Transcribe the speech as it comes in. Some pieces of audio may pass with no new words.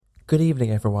Good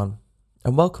evening, everyone,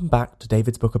 and welcome back to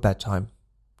David's Book of Bedtime.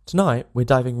 Tonight, we're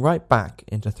diving right back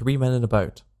into Three Men in a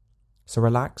Boat. So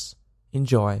relax,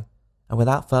 enjoy, and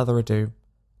without further ado,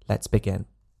 let's begin.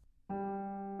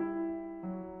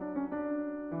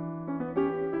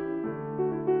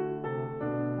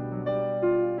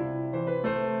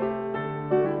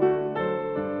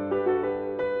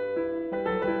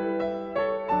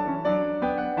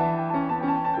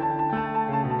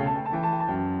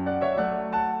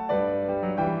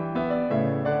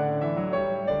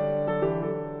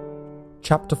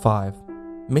 Chapter 5.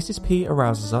 Mrs. P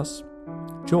arouses us,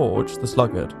 George the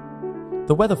sluggard,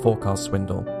 the weather forecast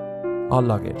swindle, our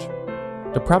luggage,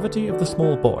 depravity of the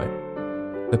small boy,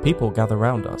 the people gather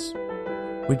round us,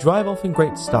 we drive off in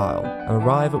great style and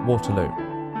arrive at Waterloo,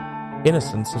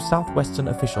 innocence of southwestern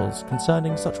officials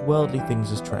concerning such worldly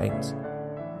things as trains.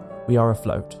 We are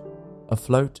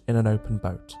afloat in an open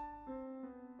boat.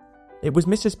 It was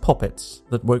Mrs. Poppets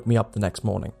that woke me up the next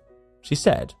morning. She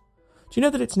said, "Do you know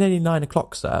that it's nearly 9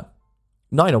 o'clock, sir?"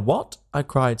 "9 a what?" I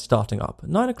cried, starting up.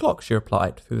 "9 o'clock," she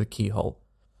replied, through the keyhole.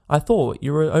 "I thought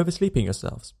you were oversleeping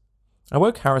yourselves." I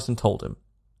woke Harris and told him.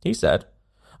 He said,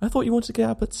 "I thought you wanted to get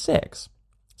up at 6.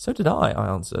 "So did I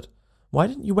answered. "Why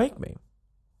didn't you wake me?"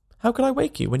 "How could I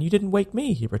wake you when you didn't wake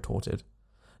me?" he retorted.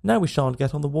 "Now we shan't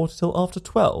get on the water till after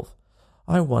 12.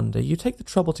 I wonder you take the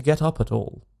trouble to get up at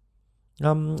all."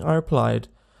 I replied,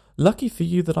 "Lucky for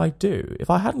you that I do. If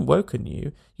I hadn't woken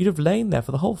you, you'd have lain there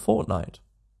for the whole fortnight."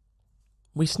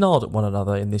 We snarled at one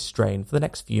another in this strain for the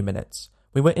next few minutes.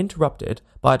 We were interrupted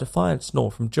by a defiant snore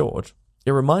from George.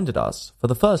 It reminded us, for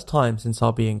the first time since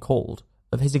our being called,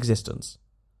 of his existence.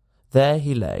 There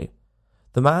he lay,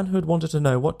 the man who had wanted to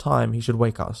know what time he should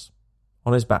wake us,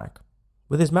 on his back,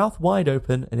 with his mouth wide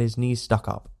open and his knees stuck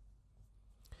up.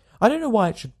 I don't know why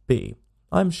it should be,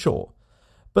 I am sure,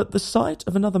 but the sight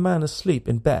of another man asleep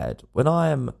in bed when I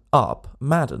am up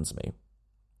maddens me.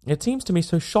 It seems to me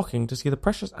so shocking to see the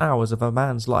precious hours of a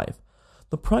man's life,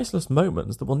 the priceless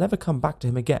moments that will never come back to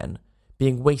him again,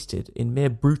 being wasted in mere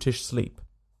brutish sleep.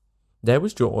 There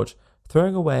was George,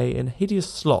 throwing away in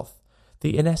hideous sloth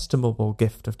the inestimable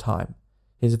gift of time,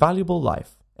 his valuable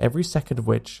life, every second of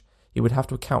which he would have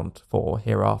to account for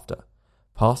hereafter,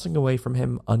 passing away from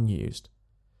him unused.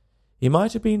 He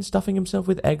might have been stuffing himself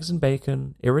with eggs and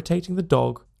bacon, irritating the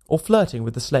dog, or flirting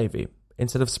with the slavey,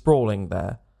 instead of sprawling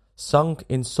there, sunk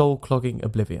in soul-clogging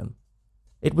oblivion.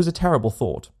 It was a terrible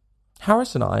thought.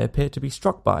 Harris and I appeared to be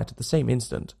struck by it at the same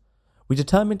instant. We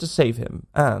determined to save him,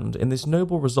 and, in this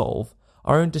noble resolve,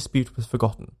 our own dispute was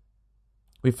forgotten.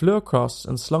 We flew across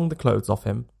and slung the clothes off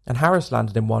him, and Harris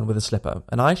landed in one with a slipper,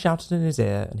 and I shouted in his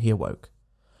ear, and he awoke.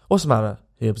 "What's the matter?"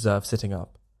 he observed, sitting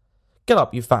up. "Get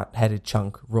up, you fat-headed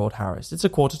chunk," roared Harris. "It's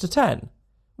 10:15.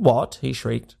 "What?" he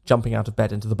shrieked, jumping out of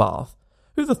bed into the bath.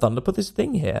 "Who the thunder put this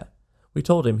thing here?" We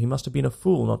told him he must have been a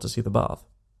fool not to see the bath.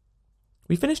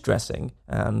 We finished dressing,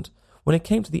 and, when it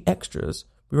came to the extras,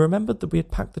 we remembered that we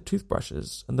had packed the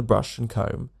toothbrushes and the brush and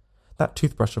comb. That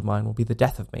toothbrush of mine will be the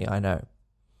death of me, I know.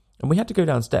 And we had to go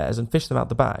downstairs and fish them out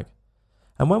the bag.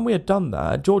 And when we had done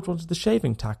that, George wanted the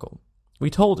shaving tackle.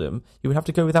 We told him he would have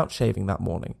to go without shaving that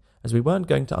morning, as we weren't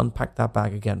going to unpack that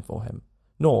bag again for him,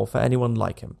 nor for anyone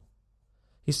like him.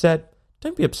 He said,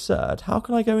 "Don't be absurd, how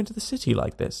can I go into the city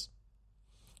like this?"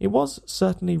 It was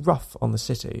certainly rough on the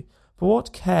city, but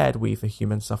what cared we for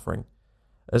human suffering?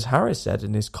 As Harris said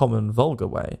in his common vulgar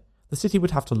way, the city would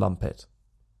have to lump it.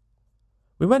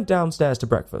 We went downstairs to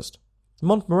breakfast.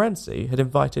 Montmorency had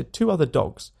invited 2 other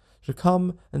dogs to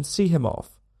come and see him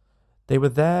off. They were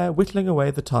there whittling away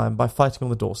the time by fighting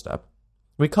on the doorstep.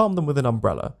 We calmed them with an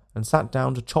umbrella and sat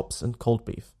down to chops and cold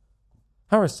beef.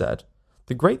 Harris said,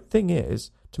 "The great thing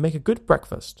is to make a good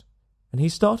breakfast," and he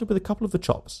started with a couple of the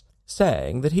chops,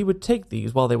 saying that he would take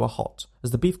these while they were hot,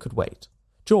 as the beef could wait.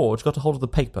 George got a hold of the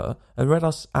paper and read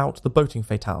us out the boating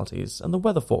fatalities and the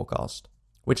weather forecast,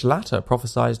 which latter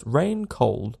prophesied rain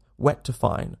cold, wet to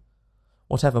fine,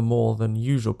 whatever more than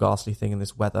usual ghastly thing in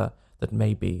this weather that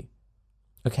may be.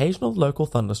 Occasional local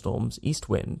thunderstorms, east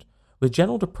wind, with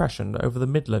general depression over the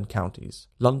Midland counties,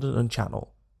 London and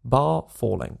Channel, bar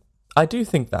falling. I do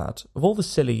think that, of all the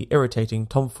silly, irritating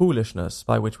tomfoolishness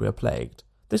by which we are plagued,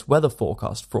 this weather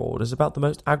forecast fraud is about the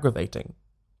most aggravating.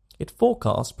 It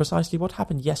forecasts precisely what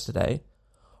happened yesterday,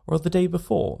 or the day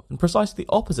before, and precisely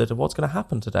the opposite of what's going to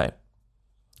happen today.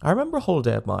 I remember a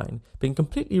holiday of mine being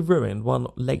completely ruined one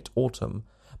late autumn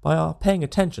by our paying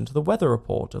attention to the weather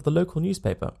report of the local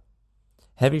newspaper.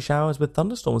 Heavy showers with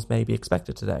thunderstorms may be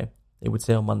expected today, it would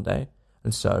say on Monday,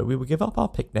 and so we would give up our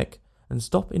picnic and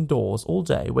stop indoors all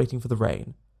day waiting for the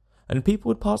rain, and people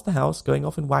would pass the house going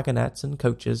off in wagonettes and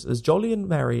coaches as jolly and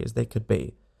merry as they could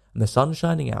be, and the sun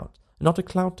shining out, and not a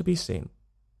cloud to be seen.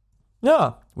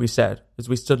 "Ah," we said, as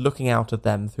we stood looking out at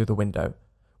them through the window,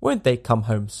 "won't they come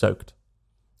home soaked?"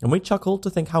 And we chuckled to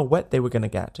think how wet they were going to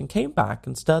get, and came back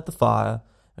and stirred the fire,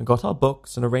 and got our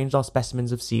books and arranged our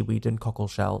specimens of seaweed and cockle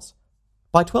shells.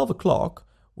 By 12 o'clock,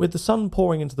 with the sun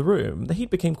pouring into the room, the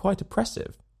heat became quite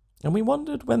oppressive, and we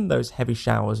wondered when those heavy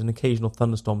showers and occasional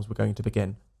thunderstorms were going to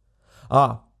begin.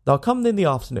 "Ah, they'll come in the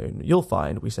afternoon, you'll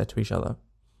find," we said to each other.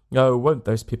 "Oh, won't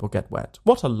those people get wet?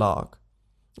 What a lark!"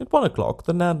 At 1 o'clock,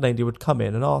 the landlady would come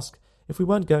in and ask if we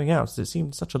weren't going out, as it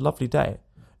seemed such a lovely day.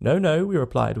 "No, no," we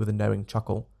replied with a knowing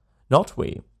chuckle. "Not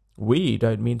we. We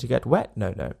don't mean to get wet,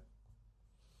 no, no."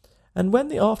 And when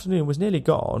the afternoon was nearly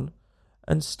gone,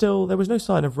 and still there was no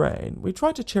sign of rain, we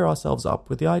tried to cheer ourselves up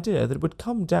with the idea that it would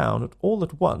come down all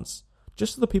at once,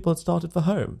 just as the people had started for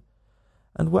home,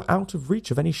 and were out of reach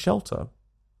of any shelter,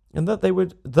 and that they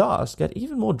would thus get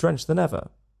even more drenched than ever.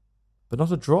 But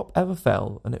not a drop ever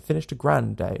fell, and it finished a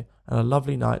grand day and a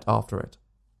lovely night after it.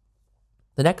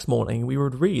 The next morning we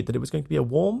would read that it was going to be a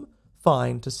warm,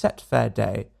 fine, to set fair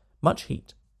day, much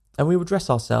heat, and we would dress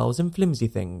ourselves in flimsy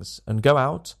things, and go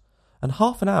out, and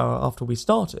half an hour after we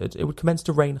started it would commence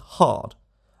to rain hard,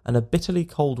 and a bitterly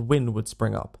cold wind would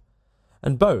spring up,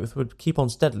 and both would keep on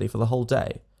steadily for the whole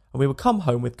day, and we would come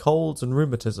home with colds and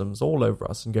rheumatisms all over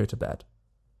us and go to bed.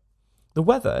 The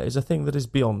weather is a thing that is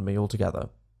beyond me altogether.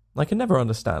 I can never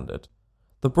understand it.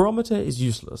 The barometer is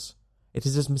useless. It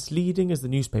is as misleading as the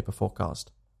newspaper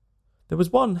forecast. There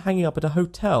was one hanging up at a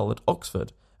hotel at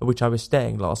Oxford, at which I was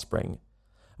staying last spring,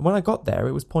 and when I got there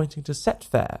it was pointing to set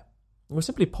fair. It was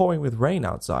simply pouring with rain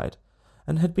outside,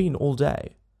 and had been all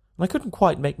day, and I couldn't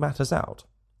quite make matters out.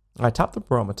 I tapped the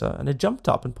barometer, and it jumped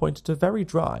up and pointed to very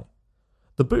dry.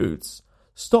 The Boots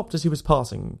stopped as he was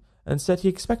passing, and said he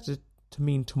expected it to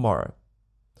mean tomorrow.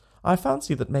 I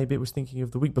fancied that maybe it was thinking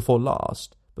of the week before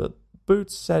last, but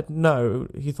Boots said no,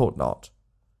 he thought not.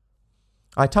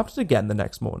 I tapped it again the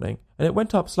next morning, and it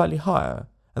went up slightly higher,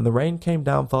 and the rain came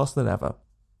down faster than ever.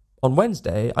 On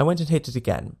Wednesday I went and hit it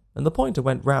again, and the pointer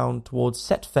went round towards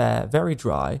set fair, very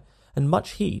dry, and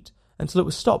much heat, until it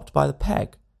was stopped by the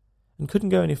peg, and couldn't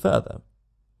go any further.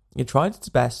 It tried its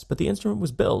best, but the instrument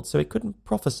was built so it couldn't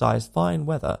prophesy fine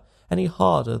weather any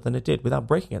harder than it did without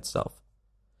breaking itself.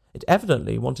 It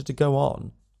evidently wanted to go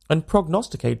on, and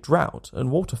prognosticate drought,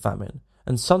 and water famine,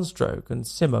 and sunstroke, and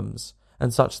simoms,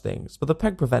 and such things, but the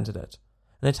peg prevented it,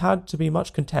 and it had to be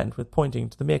much content with pointing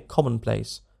to the mere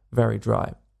commonplace, very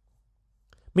dry.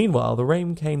 Meanwhile the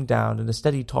rain came down in a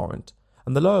steady torrent,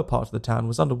 and the lower part of the town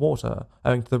was under water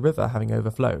owing to the river having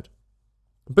overflowed.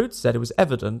 Boots said it was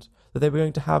evident that they were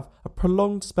going to have a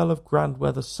prolonged spell of grand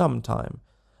weather some time,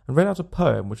 and read out a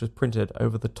poem which was printed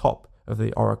over the top of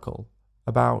the oracle,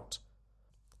 about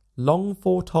long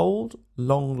foretold,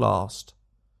 long last,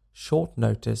 short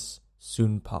notice,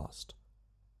 soon past.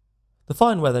 The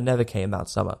fine weather never came that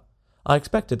summer. I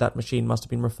expected that machine must have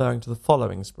been referring to the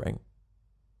following spring.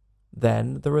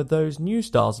 Then there are those new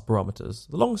styles of barometers,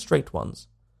 the long straight ones.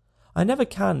 I never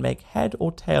can make head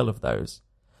or tail of those.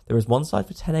 There is one side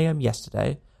for 10 a.m.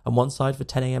 yesterday, and one side for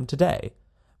 10 a.m. today,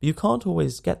 but you can't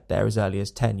always get there as early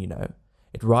as 10, you know.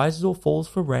 It rises or falls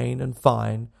for rain and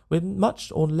fine, with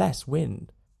much or less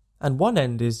wind. And one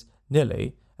end is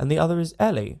nilly, and the other is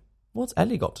elly. What's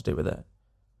elly got to do with it?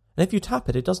 And if you tap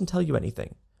it, it doesn't tell you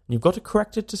anything. And you've got to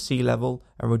correct it to sea level,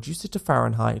 and reduce it to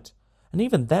Fahrenheit, and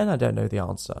even then I don't know the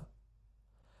answer.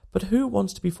 But who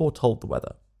wants to be foretold the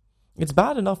weather? It's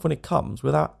bad enough when it comes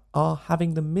without our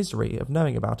having the misery of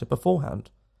knowing about it beforehand.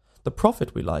 The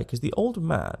prophet we like is the old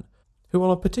man who,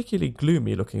 on a particularly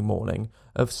gloomy-looking morning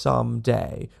of some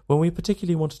day, when we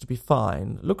particularly wanted to be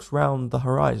fine, looks round the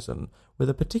horizon with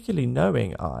a particularly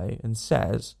knowing eye and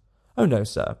says, "Oh no,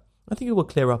 sir, I think it will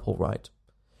clear up all right.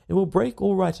 It will break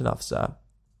all right enough, sir."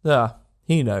 "Ah,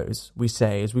 he knows," we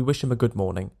say as we wish him a good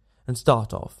morning, and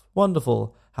start off.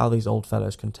 Wonderful how these old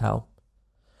fellows can tell.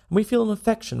 And we feel an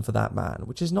affection for that man,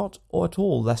 which is not at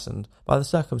all lessened by the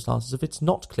circumstances of its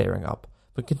not clearing up,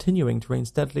 but continuing to rain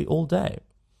steadily all day.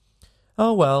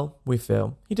 Oh well, we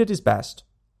feel, he did his best.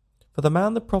 For the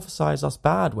man that prophesies us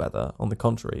bad weather, on the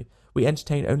contrary, we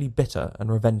entertain only bitter and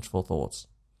revengeful thoughts.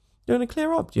 "Going to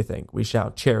clear up, do you think?" we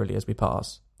shout cheerily as we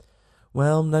pass.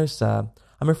 "Well, no, sir.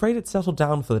 I'm afraid it's settled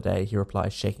down for the day," he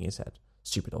replies, shaking his head.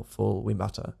 "Stupid old fool," we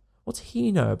mutter. "What's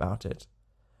he know about it?"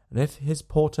 And if his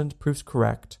portent proves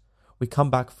correct, we come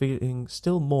back feeling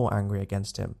still more angry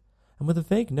against him, and with a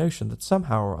vague notion that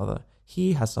somehow or other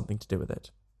he has something to do with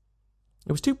it.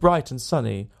 It was too bright and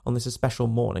sunny on this especial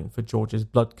morning for George's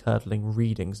blood-curdling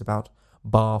readings about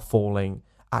bar falling,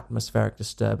 atmospheric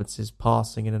disturbances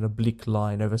passing in an oblique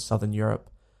line over southern Europe,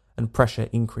 and pressure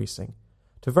increasing,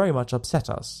 to very much upset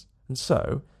us, and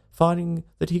so, finding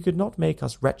that he could not make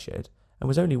us wretched and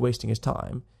was only wasting his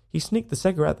time, he sneaked the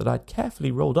cigarette that I had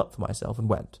carefully rolled up for myself and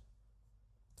went.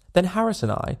 Then Harris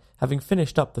and I, having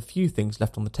finished up the few things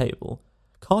left on the table,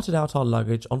 carted out our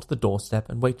luggage onto the doorstep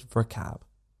and waited for a cab.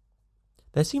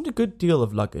 There seemed a good deal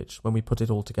of luggage when we put it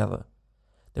all together.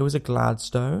 There was a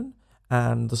Gladstone,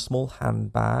 and the small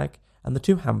handbag, and the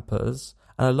 2 hampers,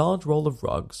 and a large roll of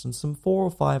rugs, and some 4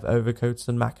 or 5 overcoats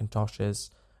and mackintoshes,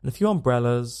 and a few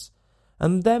umbrellas,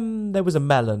 and then there was a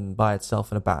melon by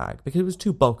itself in a bag, because it was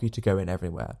too bulky to go in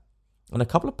everywhere, and a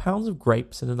couple of pounds of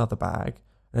grapes in another bag,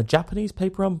 and a Japanese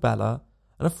paper umbrella,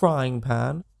 and a frying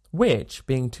pan, which,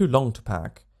 being too long to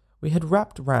pack, we had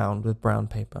wrapped round with brown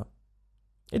paper.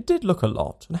 It did look a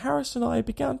lot, and Harris and I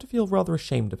began to feel rather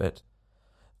ashamed of it,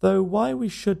 though why we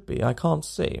should be I can't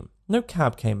see. No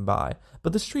cab came by,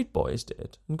 but the street boys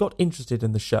did, and got interested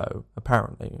in the show,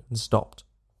 apparently, and stopped.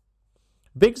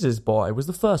 Biggs's boy was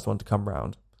the first one to come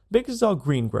round. Biggs is our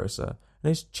greengrocer, and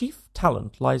his chief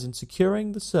talent lies in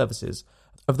securing the services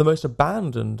of the most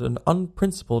abandoned and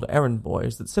unprincipled errand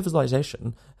boys that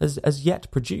civilization has as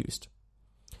yet produced.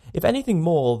 If anything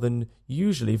more than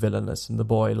usually villainous in the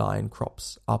boy line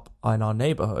crops up in our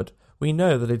neighbourhood, we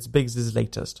know that it's Biggs's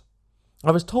latest.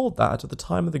 I was told that at the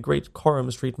time of the great Coram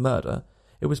Street murder,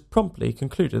 it was promptly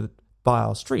concluded by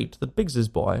our street that Biggs's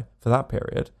boy, for that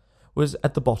period, was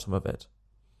at the bottom of it.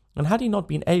 And had he not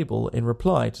been able, in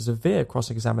reply to severe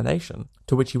cross-examination,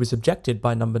 to which he was subjected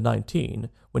by number 19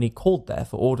 when he called there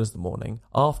for orders the morning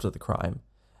after the crime,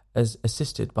 as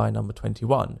assisted by number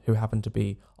 21, who happened to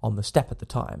be on the step at the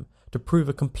time, to prove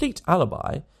a complete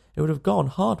alibi, it would have gone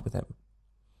hard with him.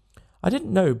 I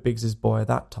didn't know Biggs's boy at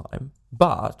that time,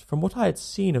 but from what I had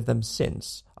seen of them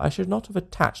since, I should not have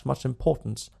attached much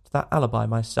importance to that alibi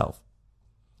myself.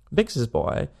 Biggs's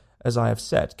boy, as I have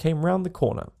said, came round the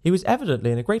corner. He was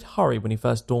evidently in a great hurry when he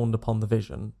first dawned upon the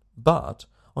vision, but,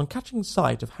 on catching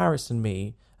sight of Harris and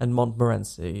me, and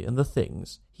Montmorency, and the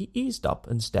things, he eased up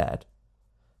and stared.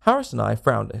 Harris and I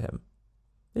frowned at him.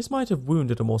 This might have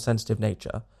wounded a more sensitive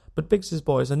nature, but Biggs's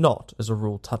boys are not, as a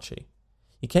rule, touchy.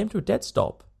 He came to a dead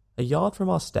stop, a yard from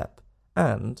our step,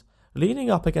 and, leaning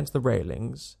up against the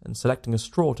railings, and selecting a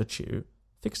straw to chew,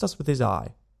 fixed us with his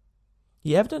eye.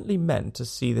 He evidently meant to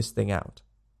see this thing out.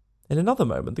 In another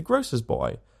moment, the grocer's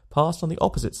boy passed on the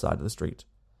opposite side of the street.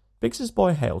 Biggs's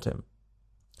boy hailed him.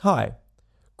 "Hi,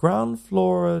 ground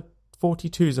floor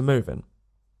 42's a movin'."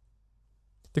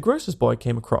 The grocer's boy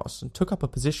came across and took up a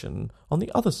position on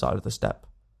the other side of the step.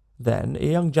 Then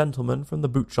a young gentleman from the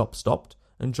boot shop stopped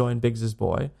and joined Biggs's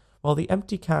boy, while the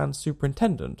empty can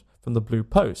superintendent from the Blue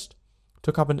Post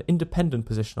took up an independent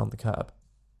position on the curb.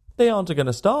 "They aren't a going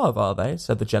to starve, are they?"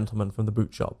 said the gentleman from the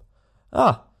boot shop.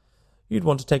 "Ah, you'd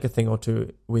want to take a thing or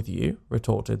two with you,"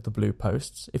 retorted the Blue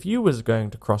Posts, "if you was going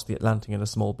to cross the Atlantic in a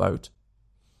small boat."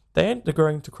 "They ain't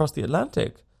going to cross the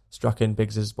Atlantic," struck in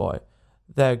Biggs's boy.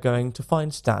 "They're going to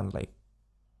find Stanley."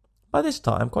 By this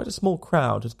time, quite a small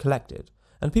crowd had collected,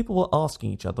 and people were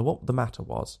asking each other what the matter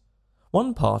was.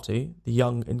 One party, the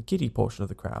young and giddy portion of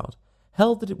the crowd,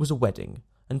 held that it was a wedding,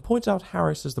 and pointed out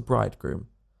Harris as the bridegroom,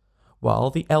 while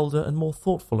the elder and more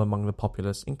thoughtful among the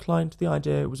populace inclined to the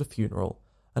idea it was a funeral,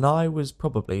 and I was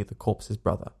probably the corpse's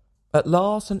brother. At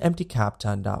last an empty cab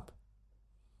turned up.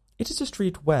 It is a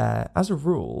street where, as a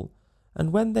rule,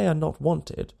 and when they are not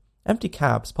wanted, empty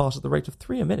cabs pass at the rate of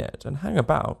 3 a minute and hang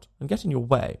about and get in your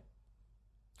way.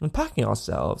 And packing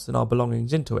ourselves and our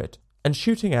belongings into it, and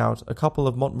shooting out a couple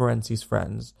of Montmorency's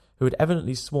friends, who had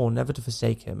evidently sworn never to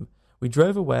forsake him, we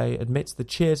drove away amidst the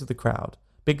cheers of the crowd,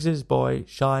 Biggs's boy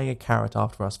shying a carrot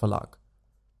after us for luck.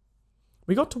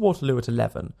 We got to Waterloo at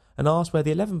 11 and asked where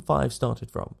the 11.5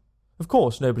 started from. Of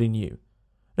course, nobody knew.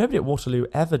 Nobody at Waterloo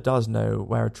ever does know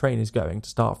where a train is going to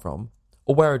start from,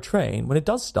 or where a train, when it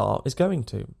does start, is going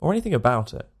to, or anything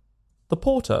about it. The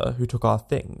porter who took our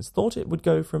things thought it would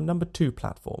go from number 2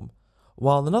 platform,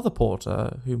 while another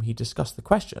porter, whom he discussed the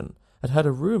question, had heard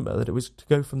a rumour that it was to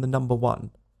go from the number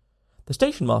 1. The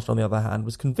station master, on the other hand,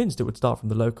 was convinced it would start from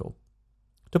the local.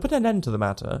 To put an end to the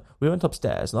matter, we went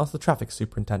upstairs and asked the traffic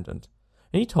superintendent,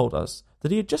 and he told us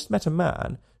that he had just met a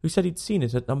man who said he'd seen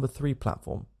it at number 3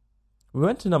 platform. We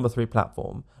went to number 3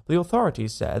 platform, but the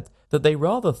authorities said that they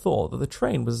rather thought that the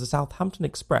train was the Southampton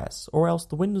Express or else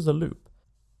the Windsor Loop,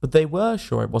 but they were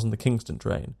sure it wasn't the Kingston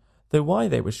train, though why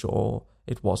they were sure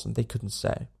it wasn't they couldn't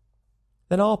say.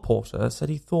 Then our porter said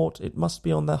he thought it must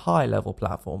be on the high-level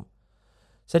platform,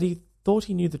 said he thought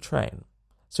he knew the train.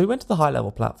 So we went to the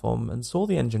high-level platform and saw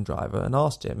the engine driver and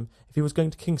asked him if he was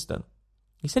going to Kingston.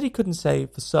 He said he couldn't say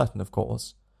for certain, of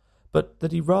course, but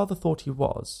that he rather thought he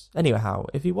was. Anyhow,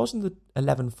 if he wasn't the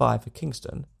 11.5 for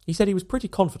Kingston, he said he was pretty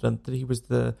confident that he was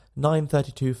the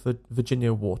 9.32 for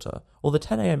Virginia Water, or the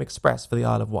 10 a.m. express for the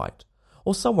Isle of Wight,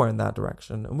 or somewhere in that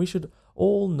direction, and we should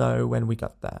all know when we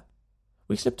got there.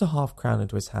 We slipped a half-crown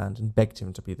into his hand and begged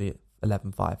him to be the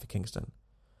 11.5 for Kingston.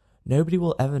 Nobody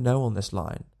will ever know on this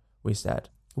line, we said,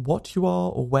 what you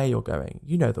are or where you're going.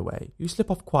 You know the way. You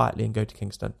slip off quietly and go to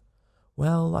Kingston.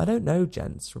 Well, I don't know,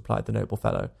 gents, replied the noble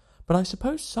fellow, but I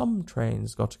suppose some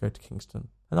train's got to go to Kingston,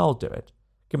 and I'll do it.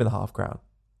 Give me the half-crown.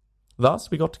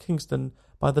 Thus we got to Kingston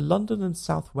by the London and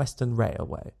South Western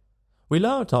Railway. We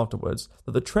learnt afterwards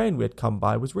that the train we had come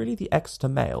by was really the Exeter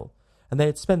Mail, and they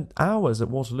had spent hours at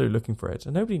Waterloo looking for it,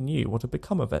 and nobody knew what had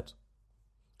become of it.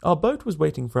 Our boat was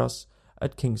waiting for us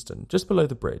at Kingston, just below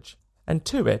the bridge, and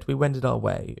to it we wended our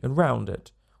way, and round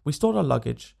it we stored our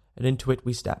luggage, and into it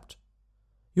we stepped.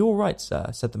 "You all right,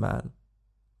 sir?" said the man.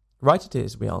 "Right it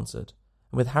is," we answered,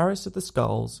 and with Harris at the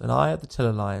sculls, and I at the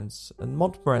tiller lines, and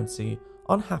Montmorency,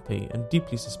 unhappy and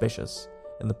deeply suspicious,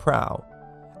 in the prow,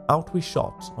 out we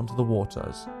shot onto the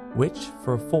waters, which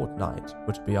for a fortnight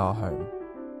would be our home.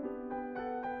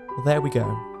 Well, there we go.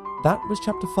 That was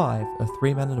Chapter 5 of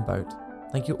 3 Men in a Boat.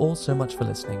 Thank you all so much for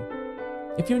listening.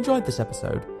 If you enjoyed this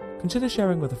episode, consider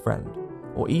sharing with a friend,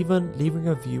 or even leaving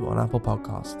a review on Apple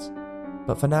Podcasts.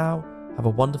 But for now, have a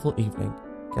wonderful evening,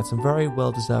 get some very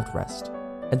well-deserved rest,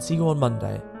 and see you on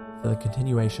Monday for the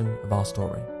continuation of our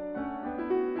story.